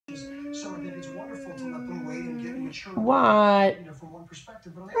wonderful to let them wait and get mature. What? You know, from one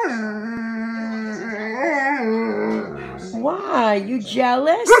perspective, but why? You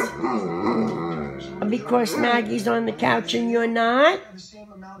jealous? Because Maggie's on the couch and you're not? The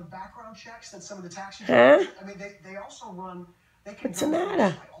same amount of background checks that some of the taxi drivers. I mean, they also run. They can What's the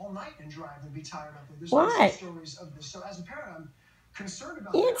matter? All night and drive and be tired of it. There's what? Stories of this. So as a parent, I'm concerned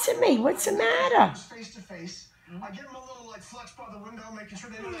about. Answer me. What's the matter? Face to face. I give them a little like flex by the window, making sure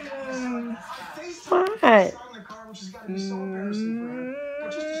they know they got this. What? In the car, which has got to be so embarrassing for him.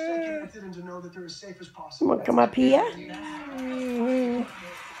 But just to stay connected and to know that they're as safe as possible. You want to come up here?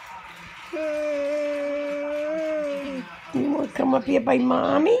 You want to come up here by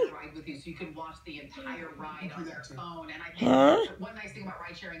mommy? So you can watch the entire ride on your phone. And I think one nice thing about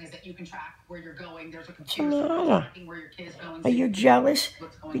ride sharing is that you can track where you're going. There's a computer tracking where your kid is going. Are you jealous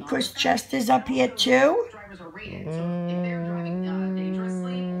because Chester's up here too? Drivers are rated. So if they're driving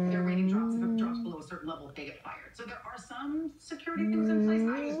dangerously, their rating drops. If it drops below a certain level, they get fired. So there are some security things in place.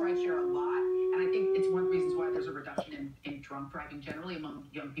 I use ride share a lot, and I think it's one of the reasons why there's a reduction in drunk driving generally among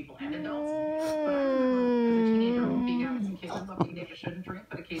young people and adults. But I remember as a teenager being out with some kids. Look, teenagers shouldn't drink,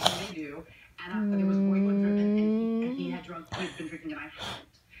 but occasionally they do. And there was a boy who had driven, and he had been drinking, and I hadn't.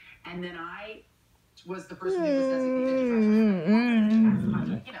 And then I was the person who was designated to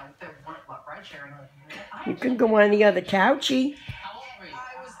drive. You know, there weren't ride sharing. You can go on the other couchy. How old were you?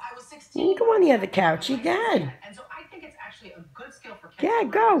 I was 16. You can go on the other couchy. Go ahead. And so I think it's actually a good skill for kids. Yeah,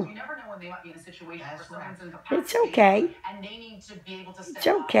 go. You never know when they might be in a situation where someone's in capacity. It's okay. And they need to be able to step It's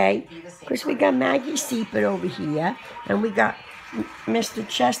okay. Because we got Maggie sleeping over here, and we got Mr.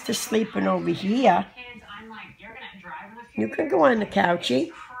 Chester sleeping over here. Kids, I'm like, you're gonna drive in a few You can go on the couchy.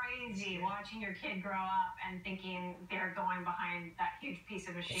 It's crazy watching your kid grow up and thinking they're going behind that huge piece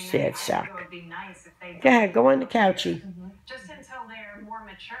of machinery. Sad sack. It would be nice if they Go ahead, go on the couchy. just until they're more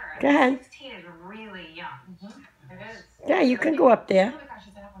mature. Go ahead. 16 is really young. It is. Yeah, you can go up there. Oh my gosh,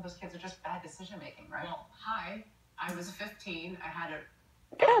 is that one of those kids are just bad decision making, right? Well, hi. I was 15. I had a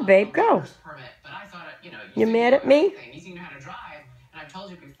Go ahead, babe, go. permit, but I thought, you know, You mad at me? you seem to know how to drive, and I've told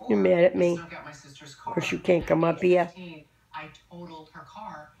you before. You mad at me? I snuck out my sister's car. Because you can't come up here. I totaled her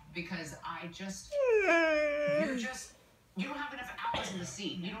car because I just, you don't have enough hours in the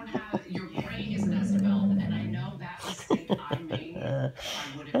seat. You don't have, your brain isn't as developed, and I know that mistake I made, I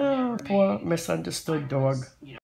would have never Oh, poor made. misunderstood dog.